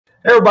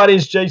Hey everybody,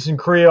 it's Jason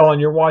Creel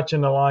and you're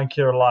watching The Lawn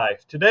Care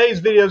Life.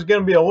 Today's video is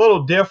going to be a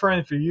little different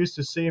if you're used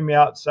to seeing me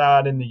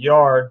outside in the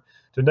yard.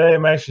 Today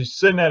I'm actually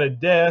sitting at a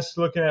desk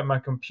looking at my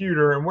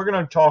computer, and we're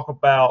going to talk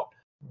about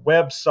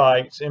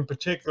websites, in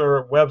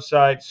particular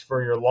websites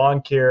for your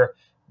lawn care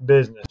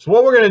business. So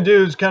what we're going to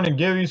do is kind of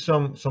give you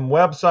some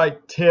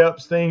website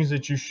tips, things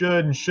that you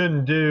should and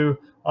shouldn't do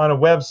on a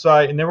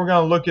website, and then we're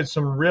going to look at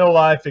some real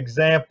life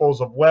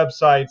examples of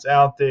websites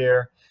out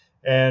there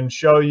and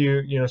show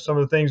you, some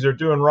of the things they're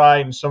doing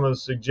right and some of the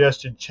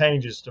suggested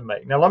changes to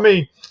make. Now, let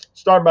me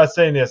start by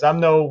saying this. I'm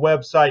no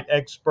website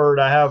expert.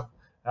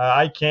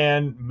 I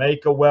can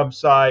make a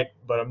website,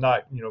 but I'm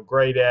not,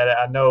 great at it.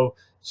 I know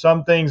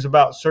some things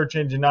about search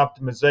engine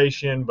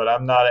optimization, but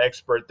I'm not an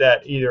expert at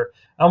that either.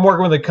 I'm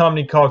working with a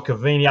company called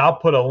Cavini. I'll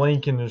put a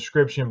link in the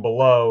description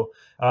below.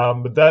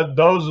 But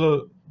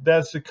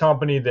that's the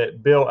company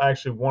that built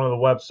actually one of the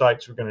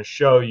websites we're going to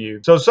show you.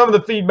 So some of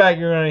the feedback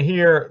you're going to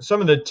hear, some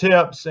of the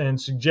tips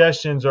and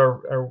suggestions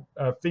are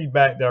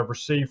feedback that I've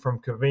received from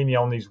Cavini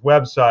on these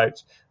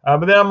websites.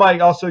 But then I might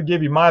also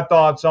give you my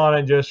thoughts on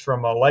it just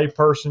from a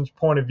layperson's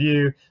point of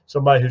view,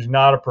 somebody who's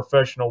not a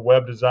professional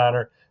web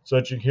designer, so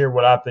that you can hear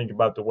what I think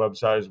about the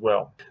website as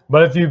well.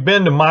 But if you've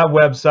been to my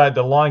website,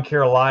 the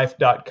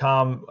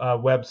lawncarelife.com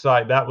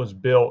website, that was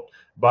built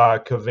by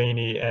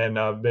Cavini,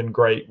 and been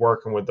great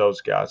working with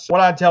those guys. So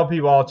what I tell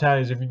people all the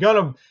time is, if you're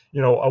gonna,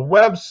 a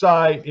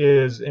website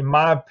is, in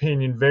my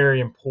opinion,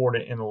 very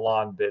important in the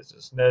lawn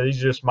business. Now,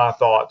 these are just my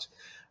thoughts.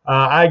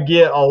 I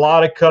get a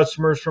lot of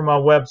customers from my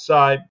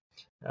website.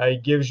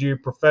 It gives you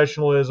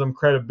professionalism,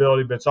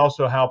 credibility, but it's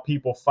also how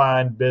people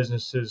find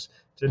businesses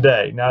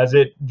today. Now,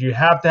 do you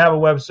have to have a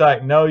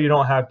website? No, you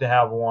don't have to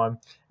have one.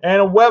 And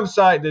a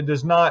website that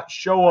does not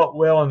show up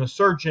well in the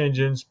search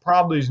engines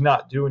probably is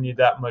not doing you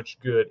that much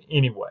good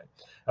anyway.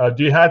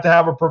 Do you have to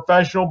have a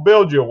professional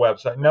build you a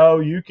website? No,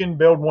 you can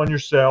build one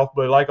yourself,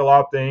 but like a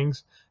lot of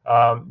things,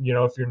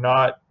 if you're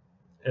not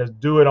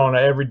do it on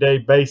an everyday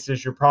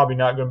basis, you're probably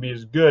not going to be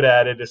as good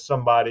at it as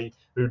somebody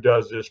who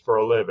does this for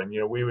a living.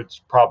 We would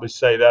probably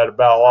say that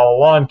about all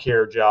lawn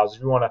care jobs.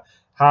 If you want to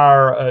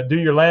do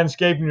your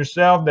landscaping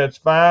yourself, that's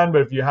fine.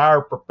 But if you hire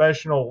a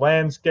professional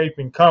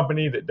landscaping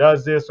company that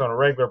does this on a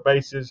regular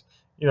basis,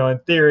 in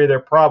theory, they're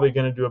probably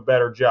going to do a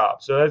better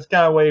job. So that's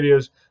kind of the way it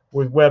is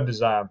with web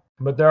design.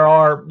 But there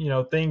are,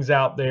 things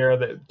out there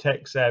that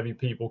tech savvy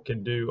people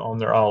can do on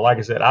their own. Like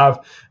I said, I've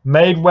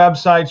made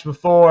websites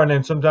before, and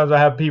then sometimes I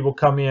have people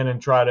come in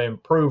and try to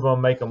improve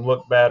them, make them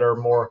look better,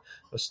 more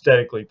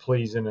aesthetically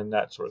pleasing, and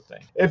that sort of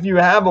thing. If you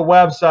have a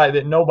website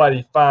that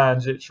nobody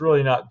finds, it's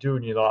really not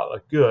doing you a lot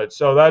of good.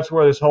 So that's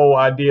where this whole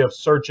idea of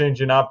search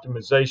engine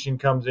optimization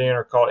comes in,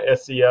 or called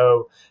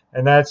SEO,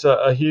 and that's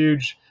a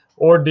huge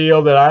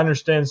ordeal that I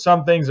understand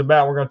some things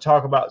about. We're going to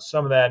talk about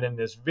some of that in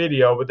this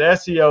video, but the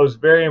SEO is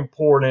very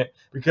important,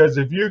 because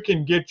if you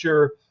can get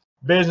your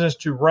business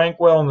to rank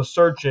well in the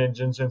search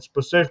engines, and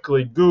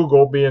specifically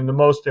Google being the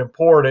most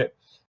important,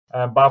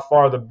 by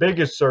far the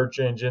biggest search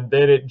engine,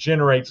 then it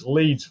generates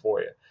leads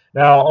for you.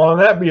 Now, on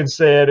that being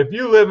said, if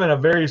you live in a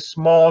very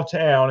small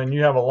town and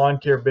you have a lawn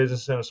care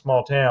business in a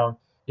small town,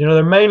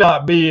 there may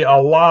not be a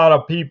lot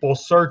of people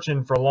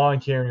searching for lawn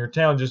care in your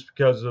town just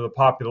because of the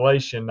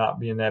population not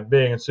being that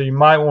big. And so you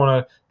might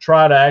want to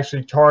try to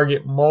actually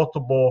target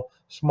multiple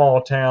small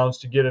towns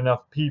to get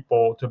enough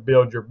people to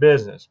build your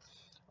business.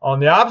 On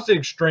the opposite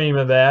extreme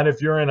of that,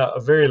 if you're in a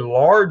very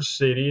large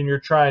city and you're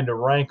trying to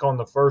rank on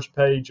the first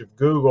page of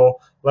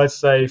Google, let's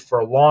say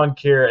for lawn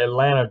care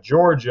Atlanta,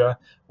 Georgia,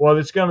 well,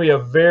 it's going to be a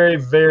very,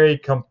 very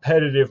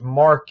competitive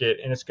market,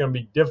 and it's going to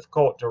be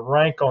difficult to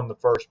rank on the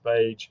first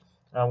page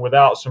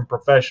without some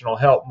professional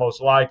help,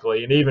 most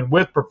likely. And even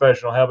with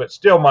professional help, it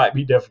still might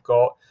be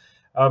difficult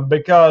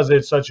because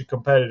it's such a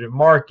competitive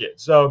market.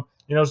 So,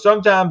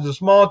 sometimes the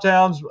small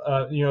towns,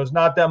 it's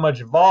not that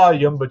much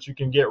volume, but you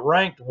can get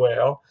ranked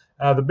well.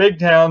 The big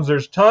towns,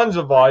 there's tons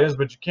of volumes,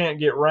 but you can't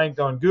get ranked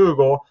on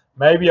Google.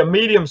 Maybe a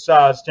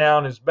medium-sized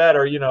town is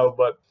better,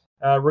 but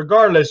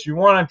regardless, you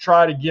want to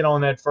try to get on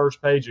that first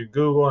page of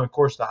Google. And of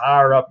course, the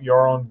higher up you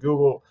are on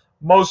Google,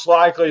 most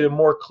likely the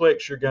more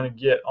clicks you're going to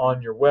get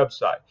on your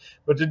website.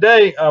 But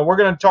today, we're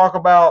going to talk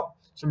about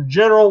some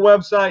general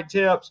website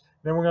tips.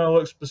 Then we're going to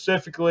look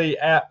specifically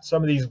at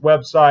some of these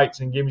websites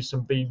and give you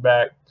some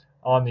feedback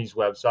on these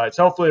websites.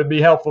 Hopefully it'll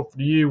be helpful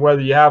for you, whether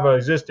you have an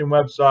existing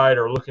website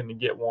or looking to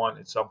get one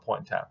at some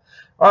point in time.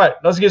 All right,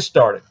 let's get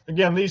started.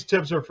 Again, these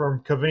tips are from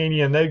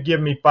Cavini, and they've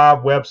given me 5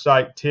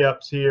 website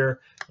tips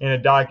here in a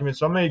document.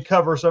 So I'm going to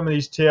cover some of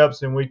these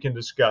tips and we can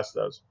discuss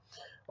those.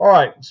 All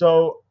right,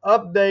 so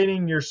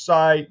updating your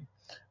site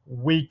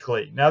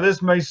weekly. Now,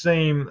 this may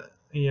seem,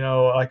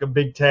 like a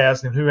big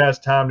task, and who has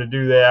time to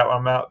do that?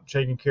 I'm out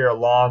taking care of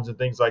lawns and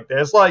things like that.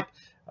 It's like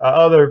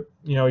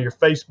your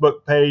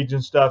Facebook page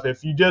and stuff.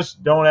 If you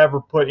just don't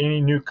ever put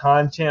any new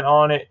content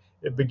on it,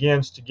 it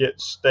begins to get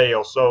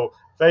stale. So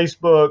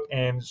Facebook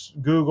and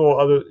Google,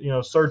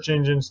 other, search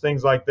engines,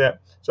 things like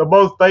that. So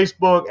both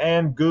Facebook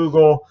and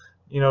Google,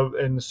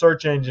 and the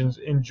search engines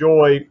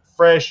enjoy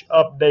fresh,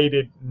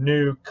 updated,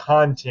 new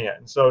content.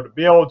 And so to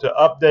be able to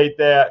update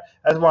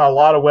that's why a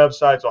lot of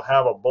websites will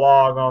have a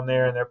blog on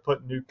there, and they're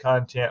putting new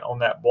content on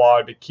that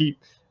blog to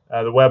keep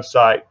the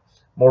website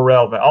more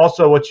relevant.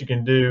 Also, what you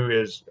can do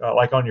is,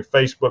 like on your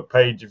Facebook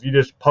page, if you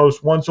just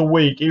post once a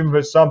week, even if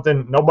it's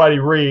something nobody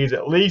reads,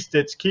 at least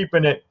it's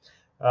keeping it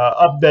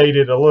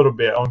updated a little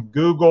bit. On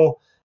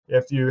Google,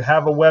 if you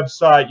have a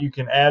website, you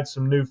can add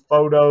some new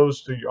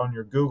photos on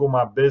your Google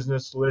My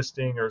Business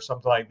listing or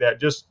something like that.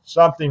 Just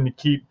something to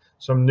keep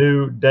some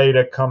new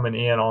data coming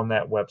in on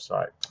that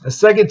website. The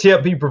second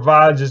tip he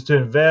provides is to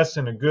invest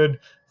in a good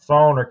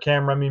phone or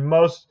camera. I mean,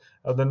 most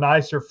of the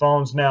nicer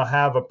phones now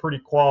have a pretty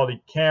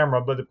quality camera,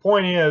 but the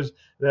point is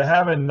that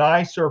having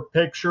nicer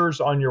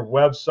pictures on your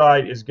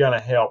website is going to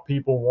help.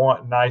 People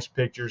want nice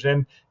pictures.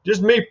 And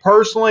just me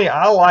personally,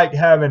 I like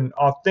having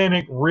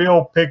authentic,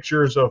 real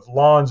pictures of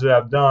lawns that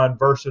I've done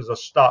versus a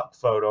stock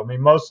photo. I mean,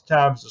 most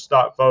times the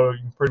stock photo, you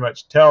can pretty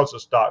much tell it's a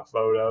stock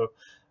photo.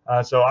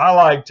 So I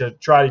like to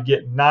try to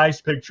get nice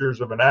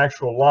pictures of an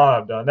actual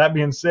lawn I've done. That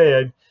being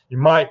said, you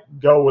might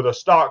go with a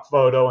stock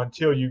photo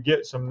until you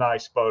get some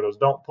nice photos.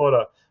 Don't put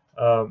a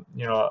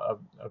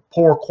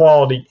poor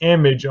quality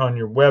image on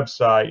your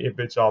website if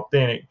it's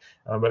authentic,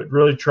 but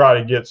really try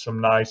to get some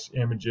nice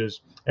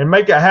images and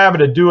make a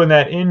habit of doing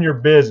that in your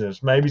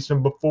business. Maybe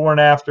some before and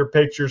after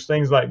pictures,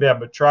 things like that,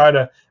 but try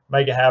to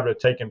make a habit of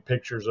taking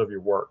pictures of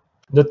your work.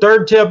 The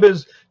third tip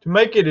is to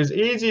make it as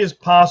easy as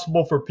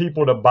possible for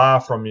people to buy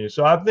from you.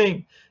 So I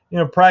think,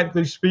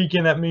 practically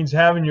speaking, that means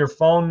having your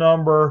phone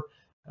number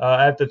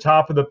at the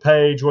top of the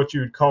page, what you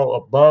would call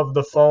above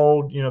the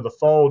fold, the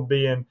fold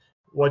being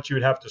what you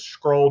would have to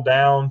scroll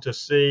down to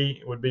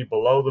see would be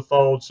below the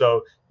fold.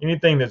 So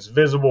anything that's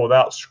visible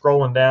without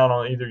scrolling down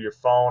on either your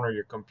phone or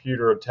your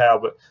computer or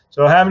tablet.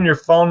 So having your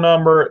phone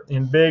number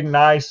in big,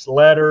 nice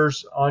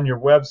letters on your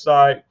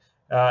website,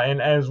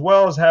 and as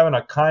well as having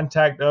a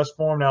contact us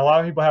form. Now, a lot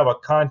of people have a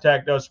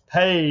contact us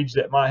page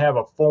that might have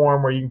a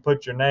form where you can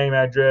put your name,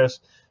 address,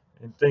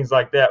 and things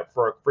like that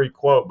for a free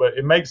quote. But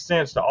it makes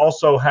sense to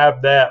also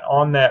have that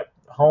on that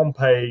home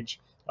page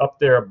up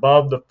there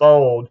above the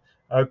fold.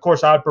 Of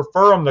course, I'd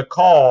prefer them to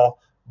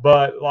call,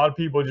 but a lot of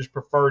people just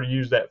prefer to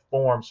use that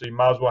form, so you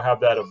might as well have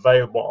that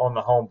available on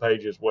the home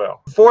page as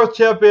well. The fourth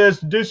tip is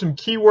to do some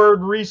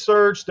keyword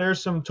research.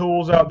 There's some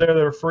tools out there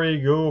that are free,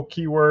 Google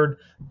Keyword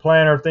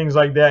Planner, things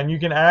like that, and you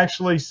can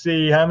actually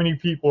see how many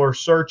people are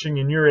searching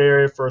in your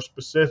area for a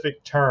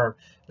specific term.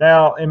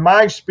 Now, in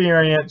my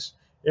experience,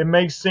 it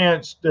makes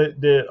sense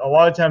that a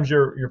lot of times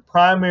your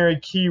primary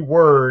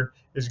keyword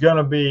is going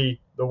to be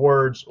the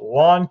words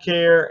lawn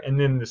care and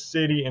then the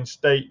city and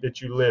state that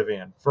you live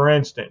in. For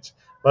instance,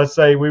 let's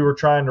say we were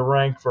trying to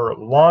rank for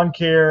lawn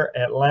care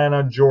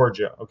Atlanta,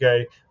 Georgia,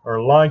 okay, or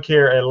lawn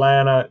care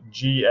Atlanta,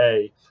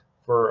 GA,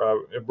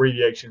 for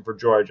abbreviation for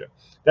Georgia.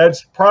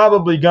 That's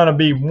probably going to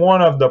be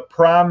one of the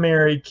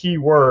primary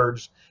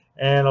keywords.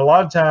 And a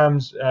lot of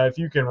times, if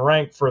you can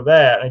rank for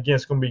that, again,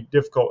 it's going to be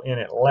difficult in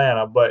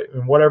Atlanta, but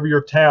in whatever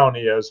your town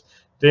is,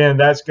 then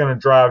that's going to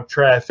drive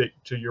traffic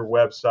to your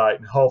website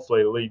and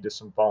hopefully lead to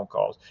some phone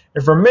calls.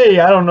 And for me,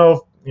 I don't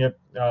know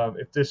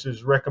if this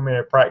is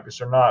recommended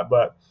practice or not,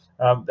 but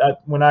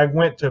when I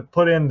went to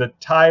put in the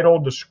title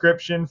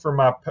description for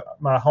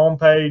my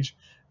homepage,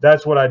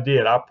 that's what I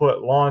did. I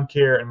put lawn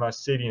care in my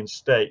city and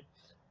state,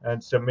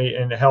 and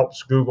it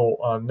helps Google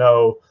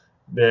know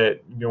that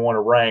you want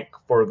to rank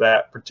for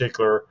that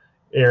particular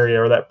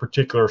area or that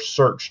particular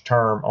search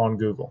term on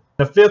Google.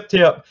 The fifth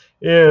tip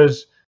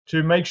is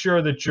to make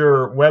sure that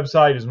your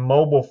website is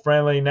mobile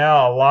friendly.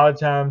 Now, a lot of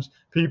times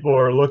people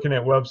are looking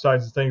at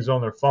websites and things on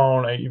their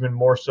phone, even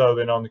more so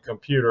than on the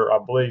computer, I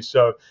believe.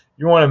 So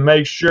you want to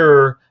make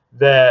sure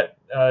that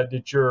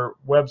that your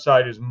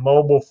website is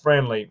mobile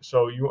friendly.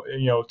 So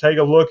you take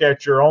a look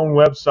at your own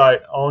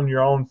website on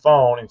your own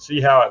phone and see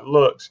how it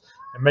looks,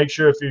 and make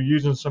sure if you're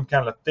using some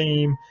kind of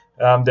theme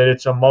that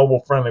it's a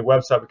mobile friendly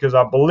website, because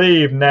I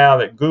believe now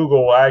that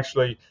Google will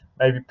actually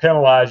maybe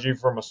penalize you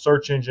from a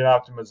search engine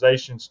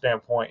optimization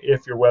standpoint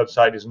if your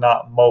website is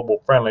not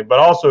mobile friendly. But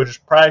also,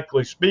 just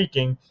practically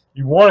speaking,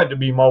 you want it to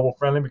be mobile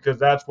friendly because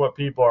that's what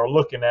people are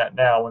looking at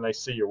now when they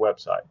see your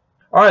website.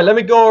 All right, let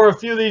me go over a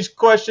few of these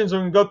questions. I'm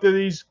going to go through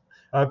these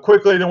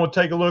quickly, then we'll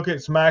take a look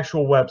at some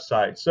actual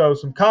websites. So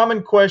some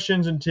common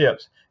questions and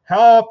tips. How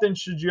often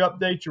should you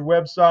update your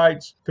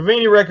websites?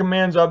 Cavini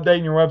recommends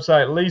updating your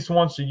website at least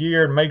once a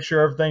year to make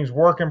sure everything's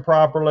working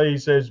properly. He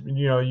says,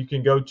 you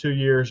can go 2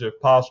 years if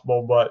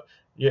possible, but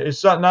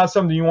it's not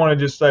something you want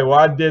to just say, well,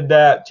 I did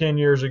that 10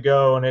 years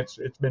ago and it's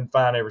been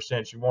fine ever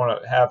since. You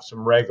want to have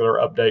some regular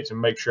updates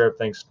and make sure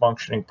everything's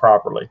functioning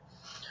properly.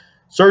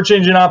 Search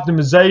engine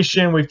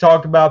optimization, we've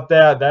talked about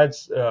that.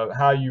 That's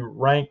how you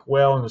rank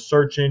well in the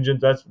search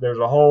engines. There's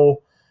a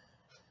whole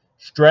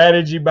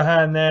strategy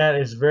behind that.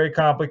 It's very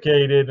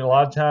complicated. A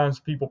lot of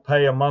times people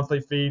pay a monthly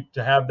fee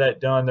to have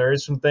that done. There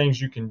is some things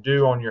you can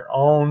do on your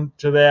own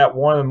to that.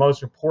 One of the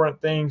most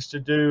important things to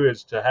do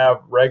is to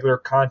have regular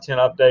content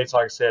updates.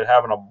 Like I said,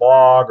 having a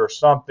blog or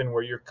something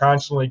where you're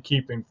constantly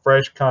keeping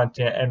fresh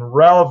content and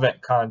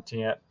relevant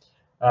content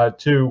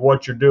to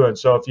what you're doing.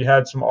 So if you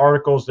had some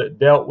articles that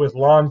dealt with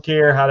lawn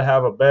care, how to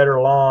have a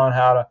better lawn,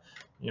 how to,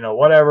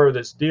 whatever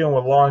that's dealing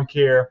with lawn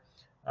care,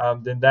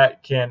 then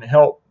that can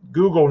help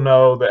Google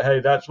know that, hey,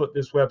 that's what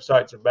this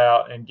website's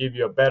about, and give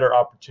you a better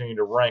opportunity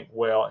to rank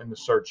well in the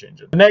search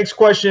engine. The next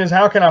question is,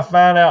 how can I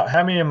find out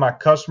how many of my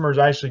customers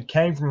actually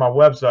came from my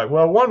website?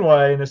 Well, one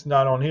way, and it's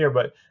not on here,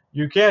 but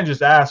you can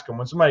just ask them.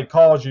 When somebody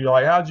calls you,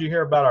 like, how did you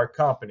hear about our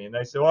company? And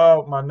they say,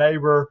 well, my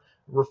neighbor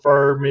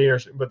referred me,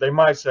 but they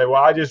might say,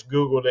 well, I just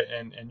Googled it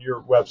and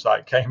your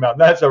website came out.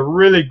 That's a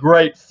really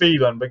great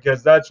feeling,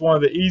 because that's one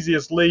of the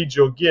easiest leads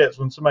you'll get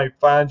when somebody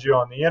finds you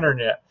on the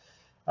internet.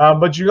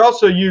 But you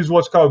also use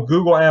what's called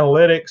Google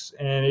Analytics,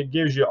 and it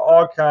gives you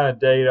all kind of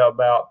data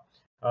about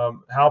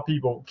how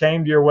people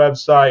came to your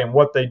website and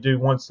what they do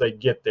once they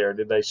get there.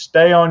 Did they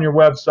stay on your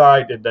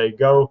website? Did they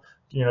go,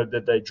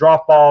 did they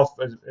drop off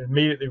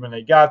immediately when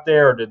they got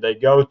there, or did they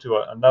go to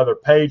another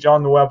page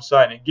on the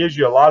website? And it gives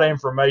you a lot of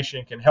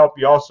information. It can help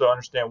you also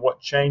understand what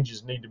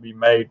changes need to be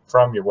made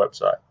from your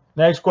website.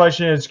 Next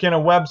question is, can a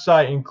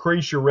website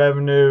increase your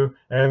revenue?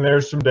 And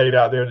there's some data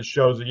out there that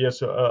shows that yes,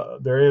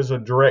 there is a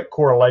direct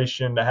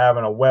correlation to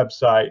having a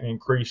website and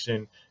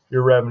increasing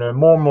your revenue. And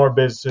more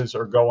businesses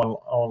are going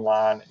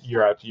online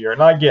year after year.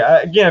 And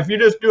again, if you're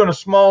just doing a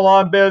small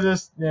lawn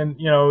business, then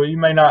you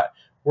may not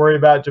worry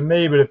about it to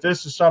me. But if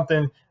this is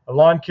something, a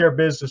lawn care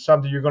business is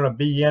something you're going to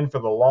be in for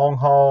the long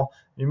haul,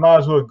 you might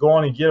as well go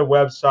on and get a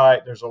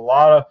website. There's a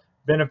lot of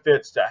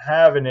benefits to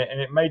having it,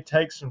 and it may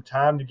take some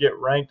time to get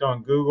ranked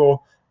on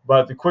Google.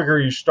 But the quicker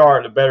you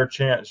start, the better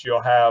chance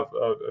you'll have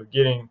of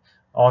getting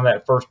on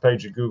that first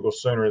page of Google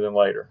sooner than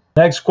later.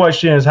 Next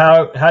question is,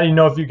 how do you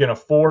know if you can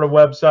afford a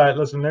website?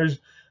 Listen, there's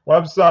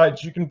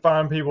websites, you can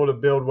find people to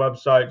build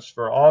websites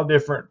for all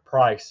different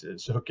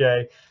prices,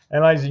 okay?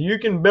 And like I said, you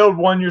can build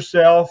one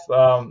yourself,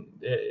 and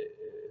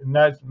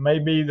that may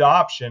be the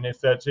option if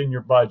that's in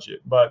your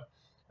budget. But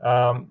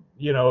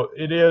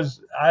it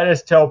is, I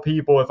just tell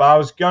people, if I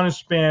was going to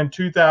spend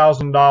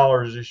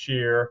 $2,000 this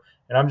year,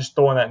 and I'm just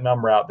throwing that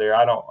number out there,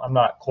 I'm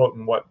not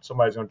quoting what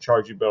somebody's going to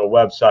charge you to build a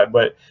website,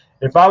 but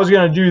if I was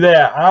going to do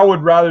that, I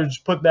would rather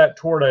just put that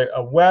toward a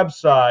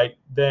website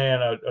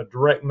than a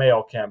direct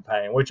mail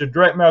campaign, which a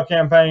direct mail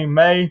campaign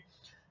may,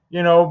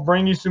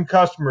 bring you some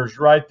customers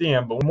right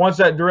then. But once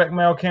that direct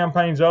mail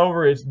campaign's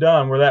over, it's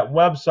done, where that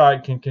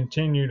website can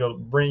continue to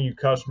bring you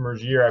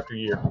customers year after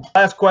year.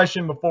 Last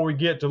question before we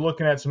get to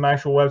looking at some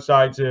actual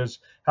websites is,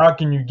 how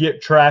can you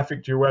get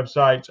traffic to your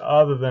websites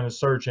other than a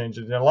search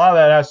engine? And a lot of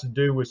that has to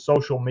do with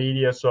social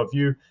media. So if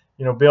you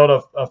build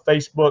a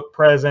Facebook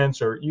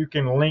presence, or you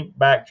can link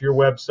back to your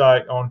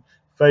website on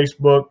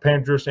Facebook,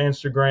 Pinterest,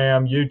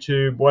 Instagram,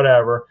 YouTube,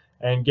 whatever,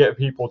 and get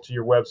people to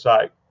your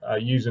website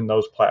using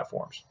those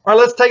platforms. All right,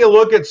 let's take a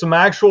look at some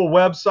actual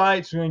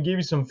websites. We're going to give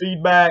you some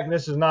feedback.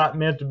 This is not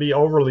meant to be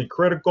overly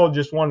critical.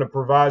 Just wanted to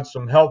provide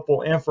some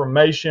helpful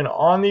information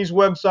on these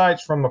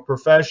websites from a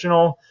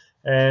professional.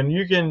 And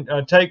you can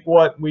take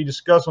what we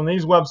discuss on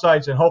these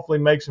websites and hopefully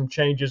make some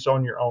changes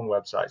on your own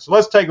website. So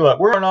let's take a look.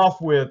 We're starting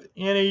off with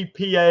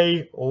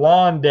NEPA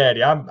Lawn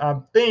Daddy. I'm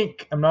not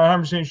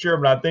 100% sure,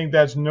 but I think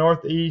that's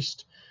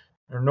northeastern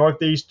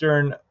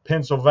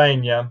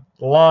Pennsylvania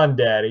Lawn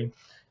Daddy.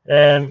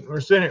 And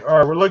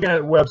we're looking at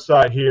a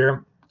website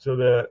here. So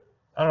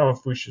I don't know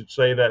if we should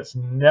say that's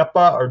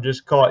NEPA or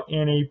just call it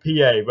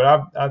NEPA,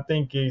 but I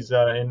think he's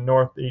in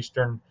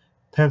northeastern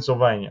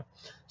Pennsylvania.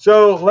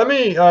 So let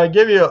me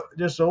give you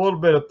just a little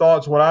bit of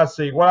thoughts, what I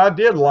see. What I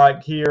did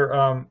like here,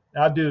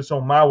 I do this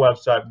on my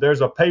website.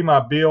 There's a pay my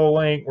bill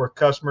link where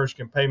customers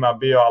can pay my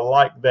bill. I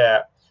like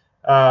that.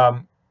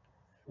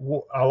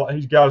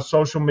 He's got a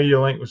social media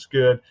link, was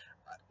good.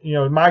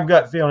 My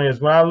gut feeling is,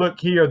 when I look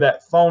here,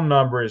 that phone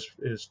number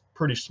is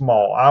pretty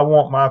small. I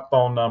want my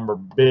phone number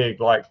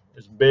big, like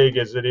as big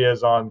as it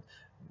is on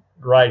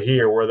right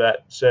here where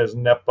that says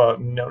NEPA,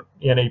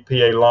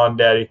 NEPA Lawn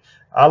Daddy.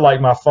 I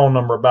like my phone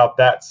number about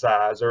that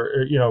size,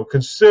 or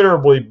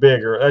considerably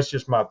bigger. That's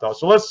just my thought.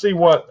 So let's see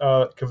what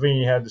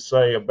Cavini had to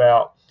say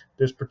about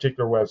this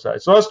particular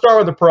website. So let's start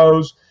with the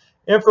pros.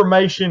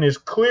 Information is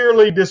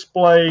clearly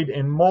displayed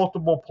in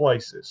multiple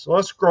places. So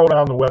let's scroll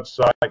down the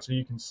website so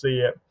you can see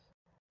it.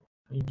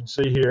 You can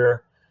see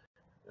here,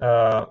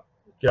 got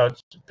a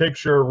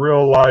picture,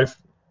 real life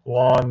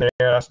lawn there.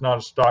 That's not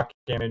a stock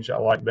image. I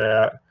like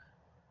that.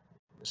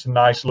 It's a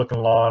nice looking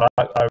lawn.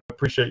 I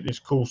appreciate these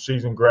cool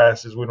season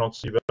grasses. We don't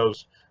see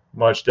those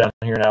much down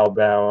here in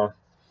Alabama.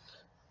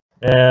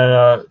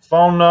 And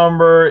phone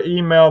number,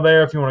 email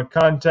there if you want to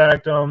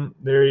contact them.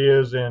 There he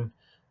is in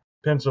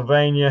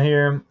Pennsylvania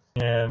here.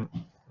 And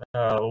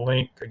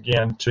link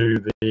again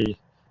to the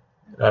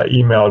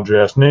email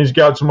address. And then he's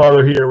got some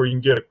other here where you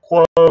can get a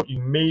quote. You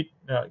can meet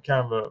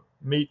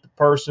the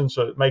person,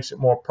 so it makes it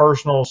more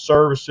personal.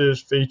 Services,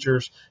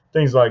 features,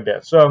 things like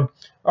that. So,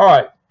 all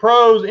right,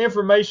 pros: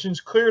 information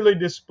is clearly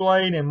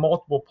displayed in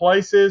multiple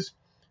places.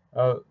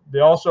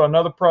 Also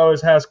another pro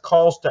is has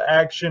calls to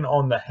action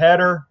on the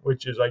header,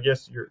 which is, I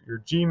guess,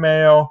 your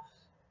Gmail.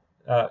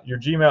 Your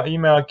Gmail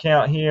email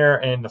account here,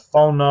 and the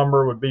phone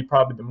number would be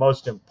probably the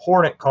most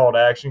important call to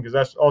action, because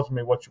that's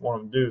ultimately what you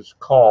want them to do is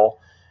call.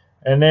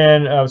 And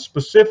then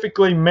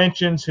specifically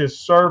mentions his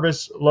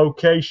service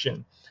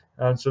location.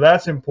 So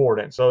that's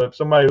important. So if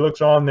somebody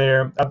looks on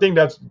there, I think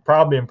that's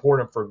probably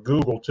important for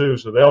Google too,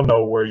 so they'll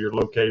know where you're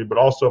located, but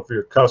also for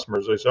your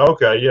customers. They say,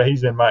 okay, yeah,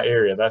 he's in my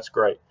area. That's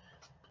great.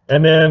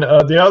 And then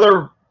the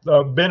other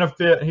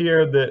benefit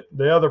here, that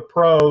the other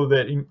pro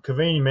that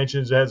Cavini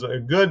mentions, has a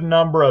good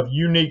number of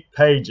unique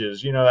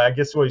pages. You know, I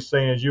guess what he's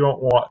saying is you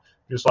don't want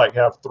just like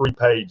have 3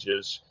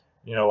 pages,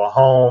 you know, a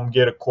home,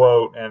 get a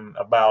quote, and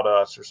about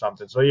us or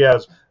something. So he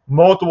has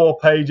multiple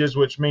pages,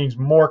 which means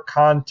more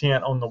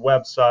content on the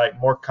website.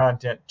 More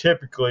content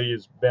typically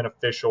is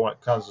beneficial when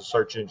it comes to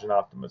search engine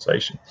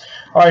optimization.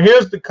 All right,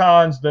 here's the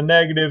cons, the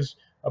negatives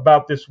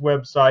about this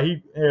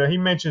website. He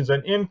mentions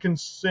an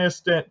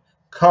inconsistent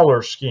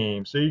color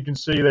scheme. So you can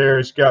see there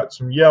it's got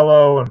some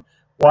yellow and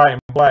white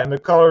and black, and the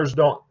colors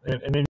don't,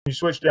 and then you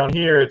switch down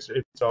here, it's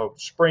a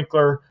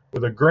sprinkler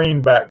with a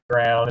green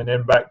background and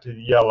then back to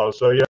the yellow.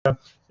 So yeah,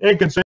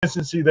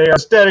 inconsistency there.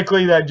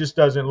 Aesthetically, that just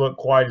doesn't look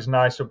quite as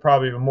nice, so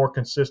probably a more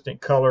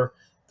consistent color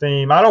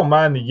theme. I don't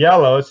mind the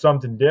yellow, it's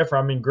something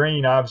different. I mean,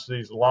 green obviously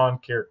is lawn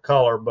care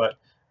color, but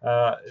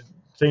it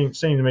seems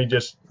to me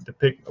just to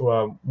pick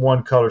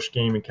one color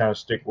scheme and kind of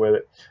stick with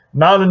it.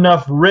 Not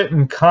enough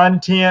written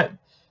content.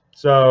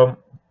 So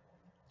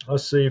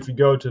let's see, if you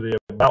go to the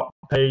About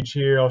page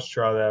here, let's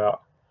try that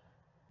out.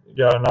 You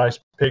got a nice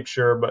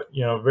picture, but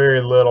you know,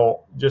 very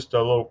little, just a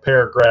little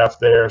paragraph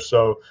there.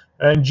 So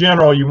in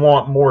general, you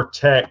want more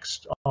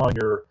text on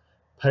your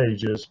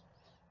pages.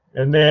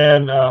 And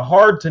then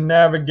hard to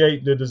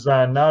navigate the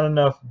design, not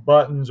enough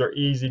buttons or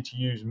easy to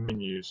use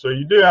menus. So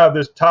you do have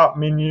this top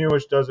menu,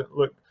 which doesn't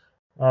look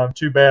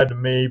too bad to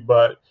me,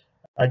 but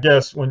I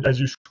guess as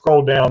you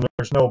scroll down,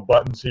 there's no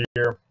buttons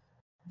here.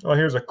 Oh,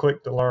 here's a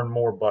click to learn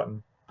more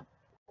button.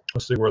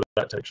 Let's see where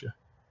that takes you.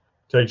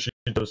 Takes you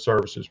to the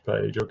services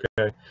page.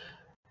 Okay.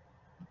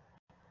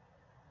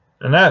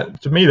 And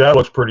that, to me, that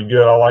looks pretty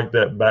good. I like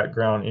that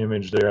background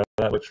image there.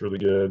 That looks really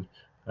good.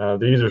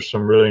 These are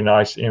some really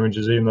nice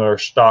images, even though they're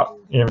stock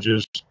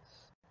images.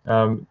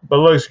 But it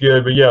looks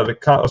good. But yeah,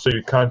 let's see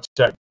the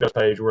contact us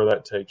page, where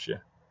that takes you.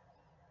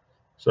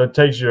 So it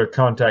takes you to a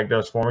contact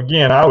us form.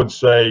 Again, I would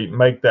say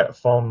make that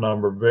phone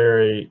number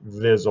very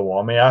visible.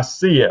 I mean, I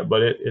see it,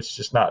 but it's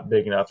just not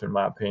big enough in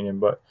my opinion.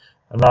 But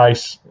a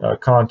nice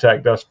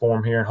contact us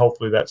form here, and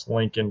hopefully that's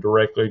linking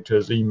directly to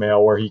his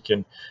email, where he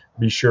can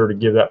be sure to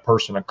give that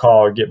person a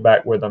call or get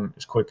back with them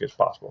as quick as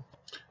possible.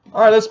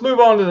 All right, let's move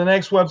on to the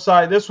next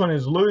website. This one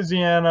is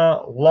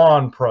Louisiana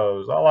Lawn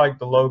Pros. I like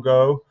the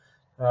logo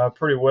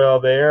pretty well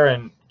there,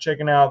 and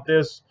checking out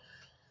this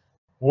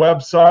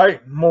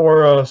website,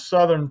 more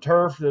southern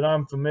turf that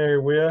I'm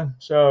familiar with.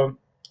 So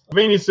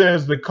Cavini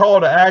says the call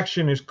to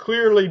action is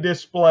clearly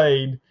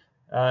displayed,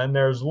 and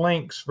there's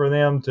links for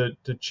them to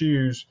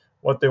choose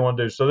what they want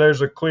to do. So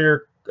there's a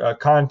clear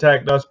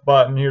contact us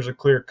button. Here's a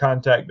clear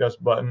contact us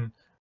button.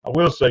 I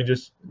will say,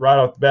 just right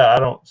off the bat, I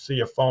don't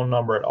see a phone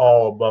number at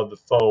all above the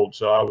fold,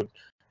 so I would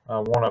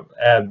want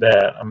to add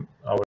that.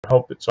 I would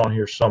hope it's on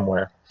here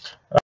somewhere.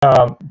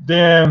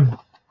 Then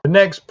the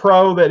next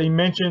pro that he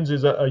mentions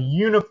is a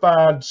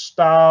unified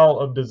style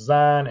of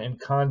design and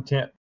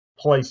content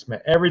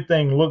placement.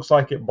 Everything looks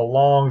like it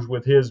belongs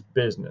with his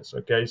business.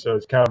 Okay, so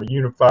it's kind of a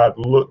unified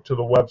look to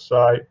the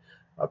website.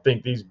 I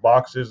think these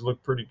boxes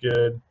look pretty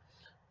good.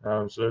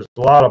 So there's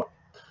a lot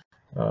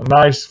of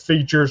nice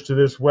features to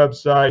this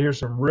website. Here's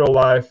some real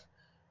life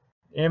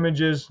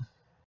images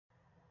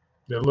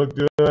that look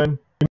good.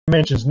 He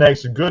mentions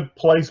next a good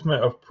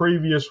placement of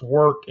previous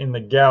work in the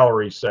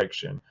gallery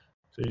section.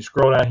 So you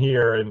scroll down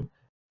here, and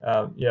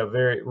yeah,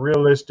 very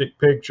realistic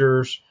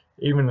pictures.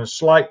 Even a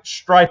slight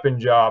striping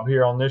job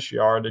here on this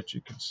yard that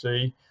you can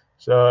see.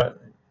 So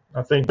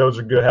I think those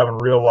are good, having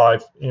real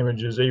life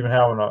images, even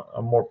having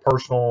a more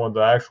personal one with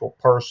the actual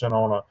person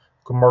on a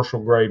commercial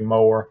grade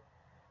mower.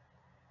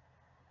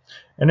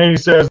 And then he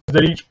says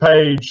that each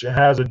page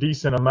has a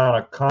decent amount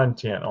of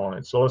content on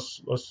it. So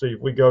let's see if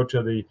we go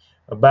to the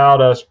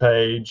About Us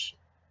page.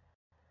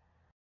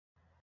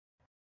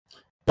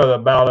 The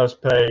About Us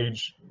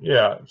page,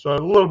 yeah, so a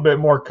little bit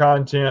more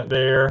content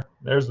there.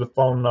 There's the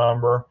phone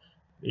number,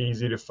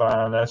 easy to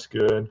find. That's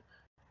good.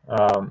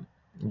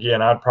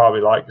 Again, I'd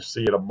probably like to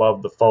see it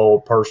above the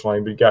fold personally,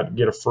 but you got to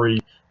get a free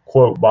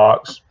quote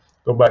box.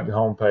 Go back to the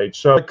home page.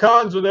 So the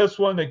cons of this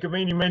one that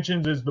Cavini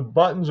mentions is the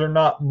buttons are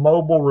not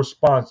mobile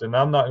responsive.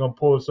 Now, I'm not going to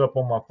pull this up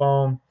on my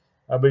phone,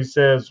 but he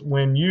says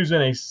when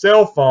using a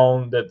cell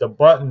phone that the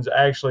buttons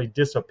actually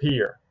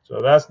disappear. So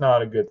that's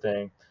not a good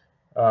thing,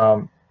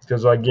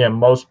 because again,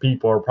 most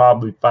people are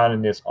probably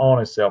finding this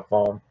on a cell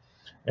phone.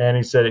 And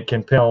he said it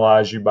can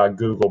penalize you by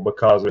Google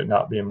because of it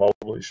not being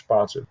mobile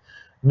responsive.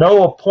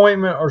 No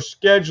appointment or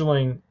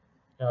scheduling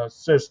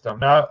system.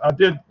 Now I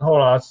did,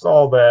 hold on, I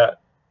saw that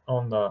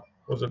on the,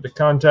 was it the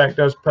contact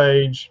us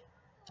page?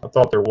 I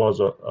thought there was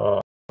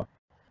a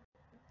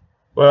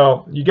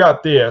well, you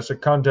got this, a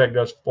contact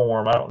us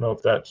form. I don't know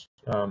if that's,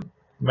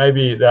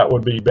 maybe that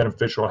would be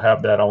beneficial to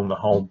have that on the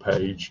home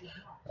page,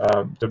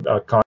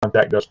 the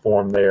contact us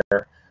form there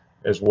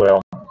as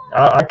well.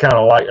 I kind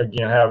of like,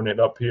 again, having it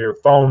up here,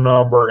 phone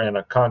number and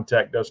a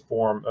contact us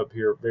form up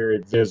here, very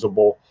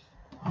visible,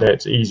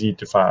 that's easy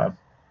to find.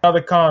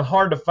 Another con,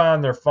 hard to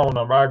find their phone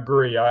number. I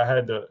agree. I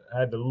had to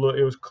look.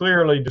 It was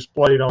clearly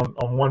displayed on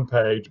one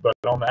page, but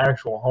on the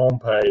actual home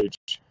page,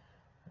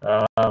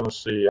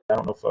 let's see. I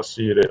don't know if I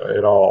see it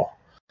at all.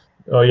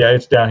 Oh yeah,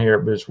 it's down here,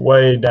 but it's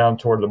way down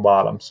toward the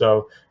bottom.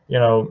 So you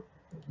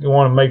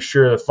want to make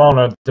sure the phone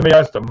number. To me,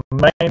 that's the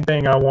main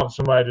thing I want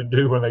somebody to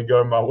do when they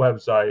go to my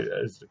website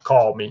is to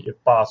call me if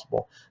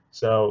possible.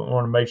 So I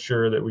want to make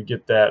sure that we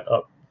get that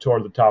up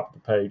toward the top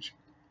of the page.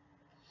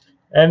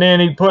 And then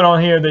he put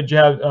on here that you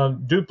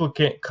have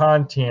duplicate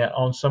content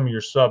on some of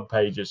your sub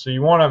pages. So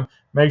you want to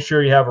make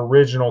sure you have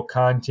original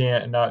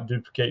content and not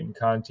duplicating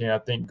content. I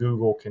think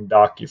Google can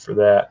dock you for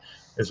that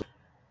as well.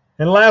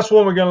 And the last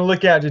one we're going to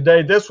look at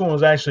today, this one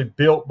was actually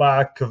built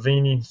by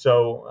Cavini.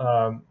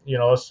 So,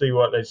 let's see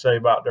what they say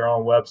about their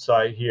own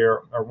website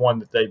here, or one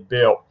that they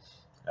built.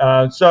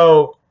 Again,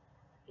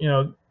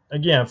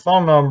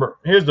 phone number.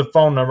 Here's the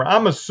phone number.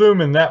 I'm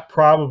assuming that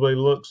probably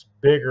looks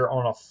bigger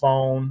on a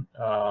phone,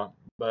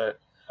 but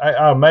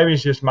maybe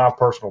it's just my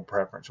personal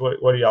preference. What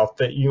do y'all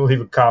think? You can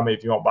leave a comment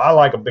if you want, but I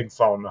like a big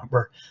phone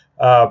number.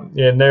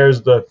 And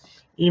there's the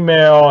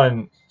email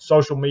and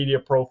social media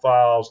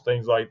profiles,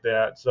 things like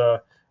that.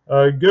 So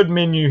a good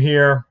menu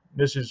here.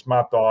 This is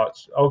my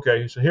thoughts.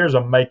 Okay, so here's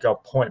a make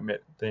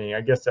appointment thing.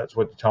 I guess that's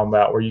what they're talking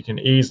about, where you can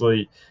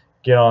easily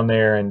get on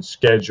there and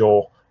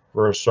schedule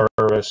for a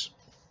service.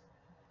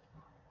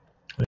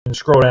 And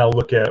scroll down and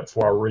look at it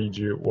before I read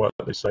you what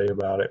they say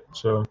about it.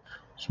 So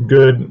some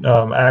good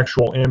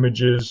actual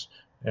images,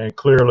 and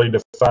clearly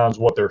defines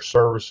what their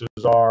services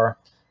are.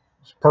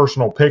 It's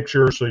personal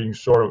pictures, so you can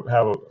sort of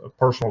have a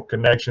personal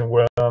connection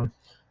with them.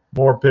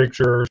 More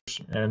pictures,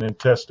 and then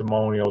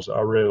testimonials.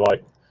 I really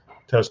like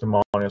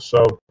testimonials.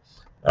 So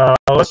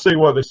let's see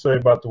what they say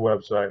about the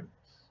website.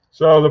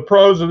 So the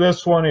pros of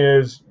this one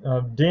is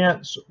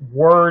dense,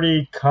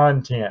 wordy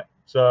content.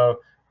 So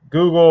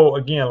Google,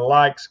 again,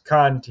 likes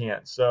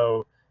content.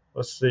 So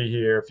let's see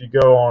here. If you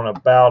go on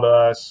About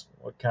Us,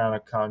 what kind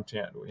of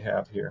content do we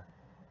have here?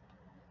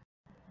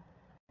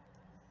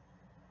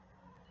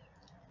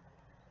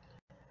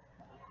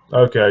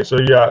 Okay, so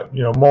you got,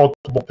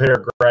 multiple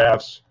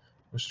paragraphs.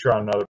 Let's try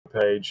another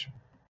page.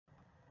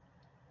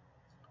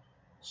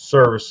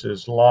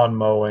 Services, lawn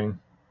mowing.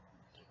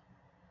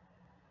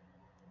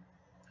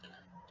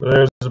 So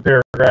there's a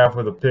paragraph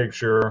with a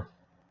picture.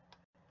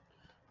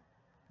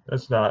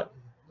 That's not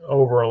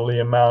overly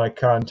amount of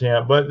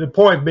content, but the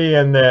point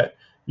being that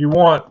you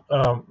want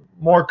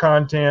more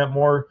content,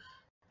 more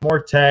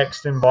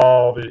text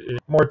involved.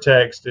 More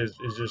text is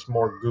just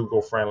more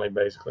Google friendly,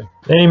 basically.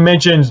 Then he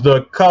mentions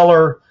the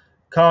color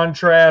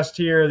contrast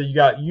here. You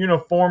got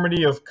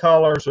uniformity of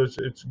color, so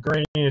it's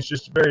green. It's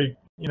just a very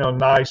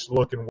nice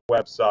looking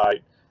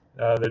website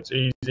that's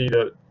easy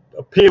to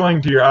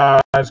appealing to your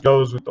eyes,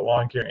 goes with the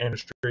lawn care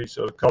industry.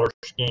 So the color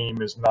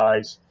scheme is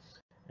nice.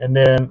 And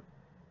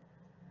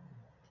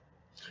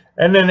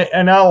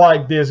I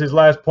like this. His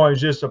last point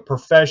is just a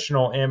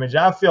professional image.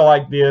 I feel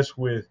like this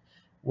with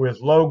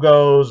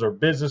logos or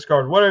business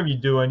cards, whatever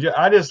you're doing.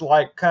 I just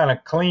like kind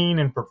of clean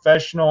and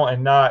professional,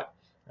 and not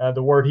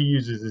the word he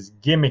uses is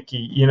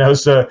gimmicky.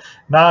 So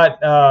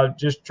not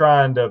just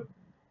trying to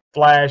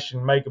flash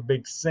and make a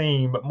big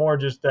scene, but more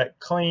just that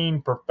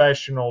clean,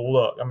 professional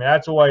look. I mean,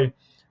 that's the way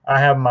I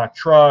have my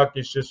truck.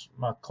 It's just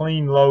my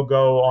clean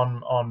logo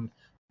on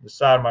the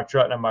side of my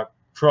truck. Now my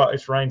truck,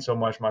 it's rained so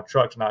much, my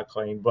truck's not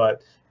clean,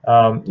 but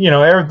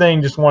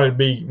everything just wanted to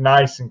be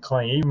nice and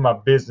clean. Even my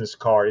business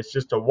card, it's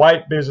just a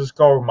white business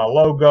card with my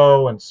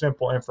logo and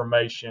simple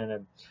information,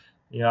 and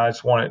I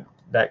just wanted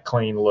that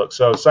clean look.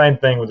 So same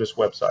thing with this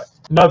website.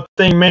 Another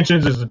thing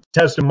mentions is the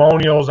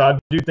testimonials. I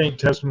do think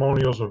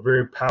testimonials are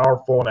very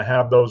powerful, and to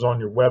have those on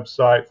your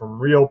website from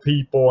real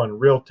people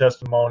and real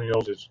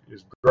testimonials is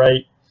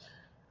great.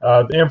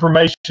 The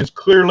information is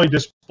clearly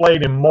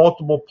displayed in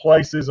multiple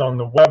places on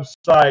the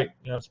website,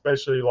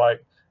 especially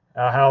like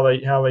how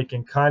they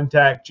can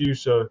contact you.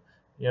 So,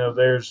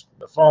 there's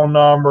the phone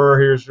number.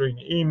 Here's where you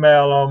can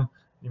email them.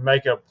 You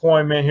make an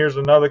appointment. Here's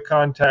another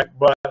contact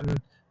button.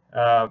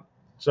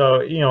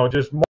 So,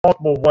 just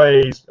multiple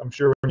ways. I'm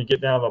sure when you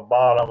get down to the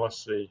bottom, let's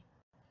see.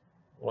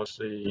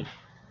 You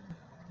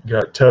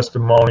got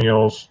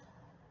testimonials.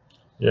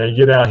 Yeah, you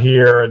get out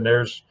here, and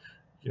there's,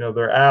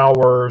 their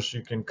hours.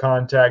 You can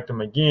contact them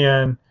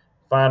again,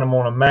 find them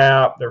on a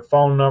map, their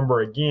phone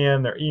number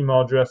again, their email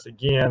address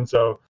again.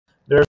 So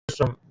there's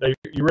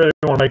you really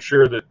want to make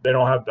sure that they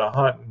don't have to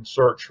hunt and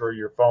search for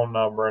your phone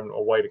number and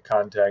a way to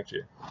contact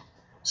you.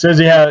 Says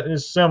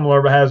it's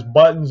similar, but has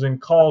buttons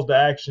and calls to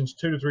actions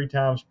 2 to 3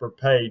 times per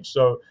page.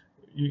 So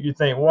you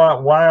think, what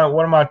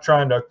am I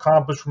trying to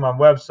accomplish from my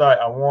website?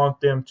 I want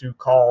them to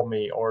call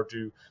me or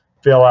to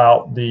fill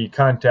out the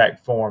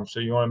contact form. So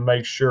you want to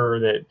make sure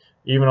that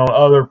even on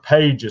other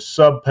pages,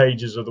 sub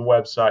pages of the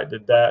website,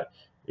 that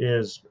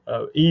is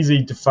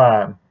easy to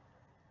find.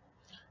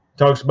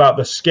 Talks about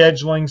the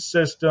scheduling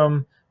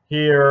system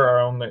here, or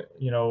on the,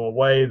 a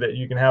way that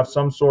you can have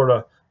some sort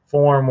of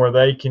form where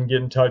they can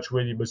get in touch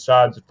with you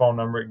besides the phone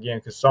number, again,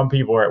 because some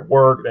people are at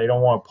work, they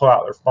don't want to pull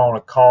out their phone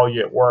and call you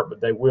at work, but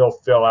they will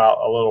fill out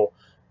a little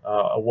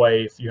a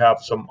way, if you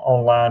have some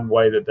online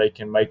way that they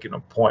can make an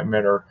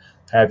appointment or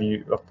have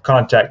you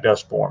contact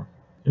us for them.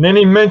 And then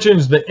he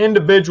mentions the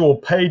individual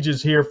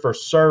pages here for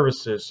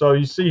services. So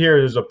you see here,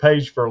 there's a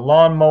page for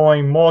lawn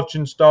mowing, mulch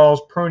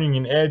installs, pruning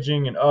and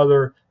edging, and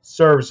other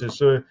services.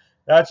 So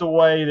that's a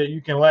way that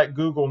you can let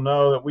Google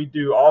know that we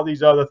do all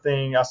these other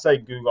things. I say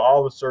Google,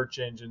 all the search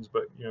engines,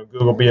 but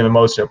Google being the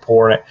most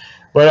important.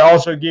 But it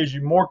also gives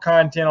you more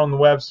content on the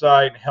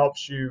website and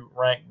helps you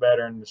rank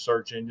better in the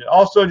search engine.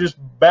 Also, just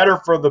better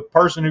for the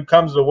person who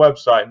comes to the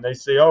website and they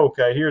see, oh,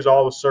 okay, here's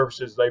all the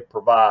services they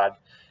provide.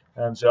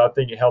 And so I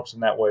think it helps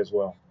in that way as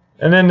well.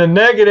 And then the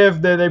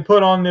negative that they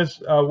put on this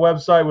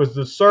website was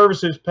the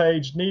services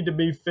page need to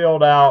be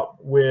filled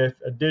out with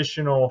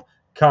additional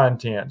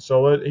content.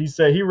 So he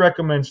said he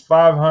recommends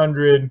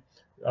 500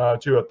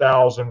 to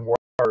 1,000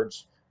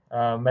 words,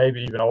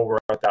 maybe even over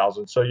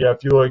 1,000. So yeah,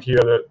 if you look here,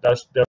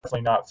 that's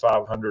definitely not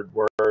 500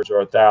 words or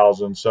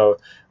 1,000. So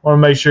I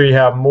want to make sure you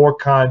have more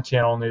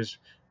content on these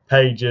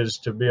pages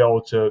to be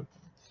able to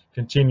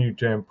continue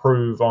to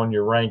improve on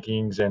your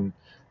rankings and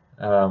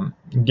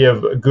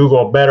give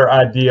Google a better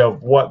idea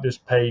of what this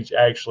page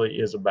actually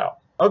is about.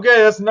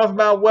 Okay, that's enough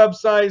about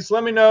websites.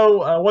 Let me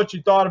know what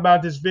you thought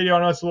about this video. I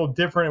know it's a little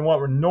different than what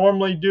we're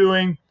normally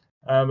doing,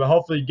 but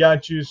hopefully it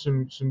got you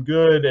some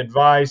good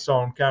advice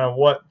on kind of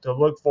what to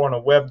look for in a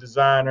web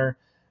designer.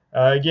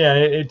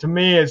 Again, to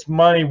me, it's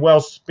money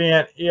well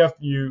spent if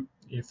you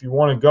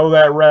want to go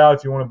that route.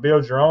 If you want to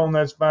build your own,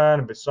 that's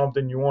fine. If it's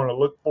something you want to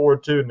look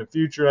forward to in the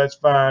future, that's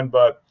fine.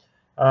 But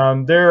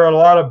there are a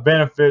lot of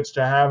benefits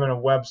to having a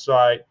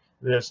website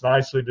that's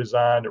nicely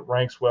designed, that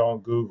ranks well on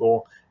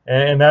Google,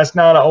 and that's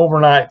not an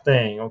overnight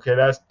thing. Okay,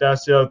 that's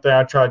the other thing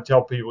I try to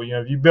tell people.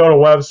 If you build a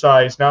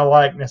website, it's not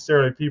like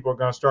necessarily people are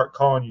going to start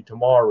calling you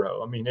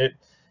tomorrow. I mean,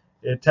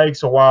 it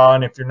takes a while,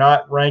 and if you're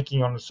not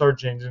ranking on the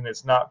search engine,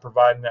 it's not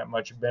providing that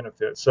much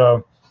benefit.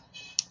 So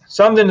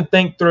something to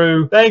think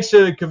through. Thanks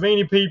to the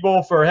Cavini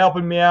people for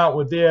helping me out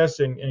with this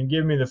and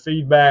giving me the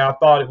feedback. I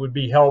thought it would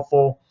be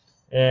helpful.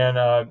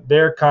 And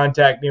their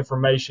contact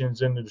information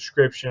is in the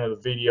description of the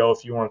video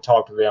if you want to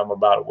talk to them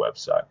about a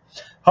website.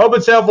 Hope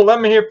it's helpful. Let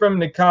me hear from you in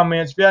the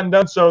comments. If you haven't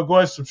done so, go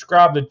ahead and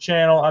subscribe to the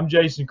channel. I'm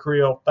Jason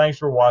Creel. Thanks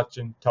for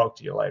watching. Talk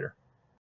to you later.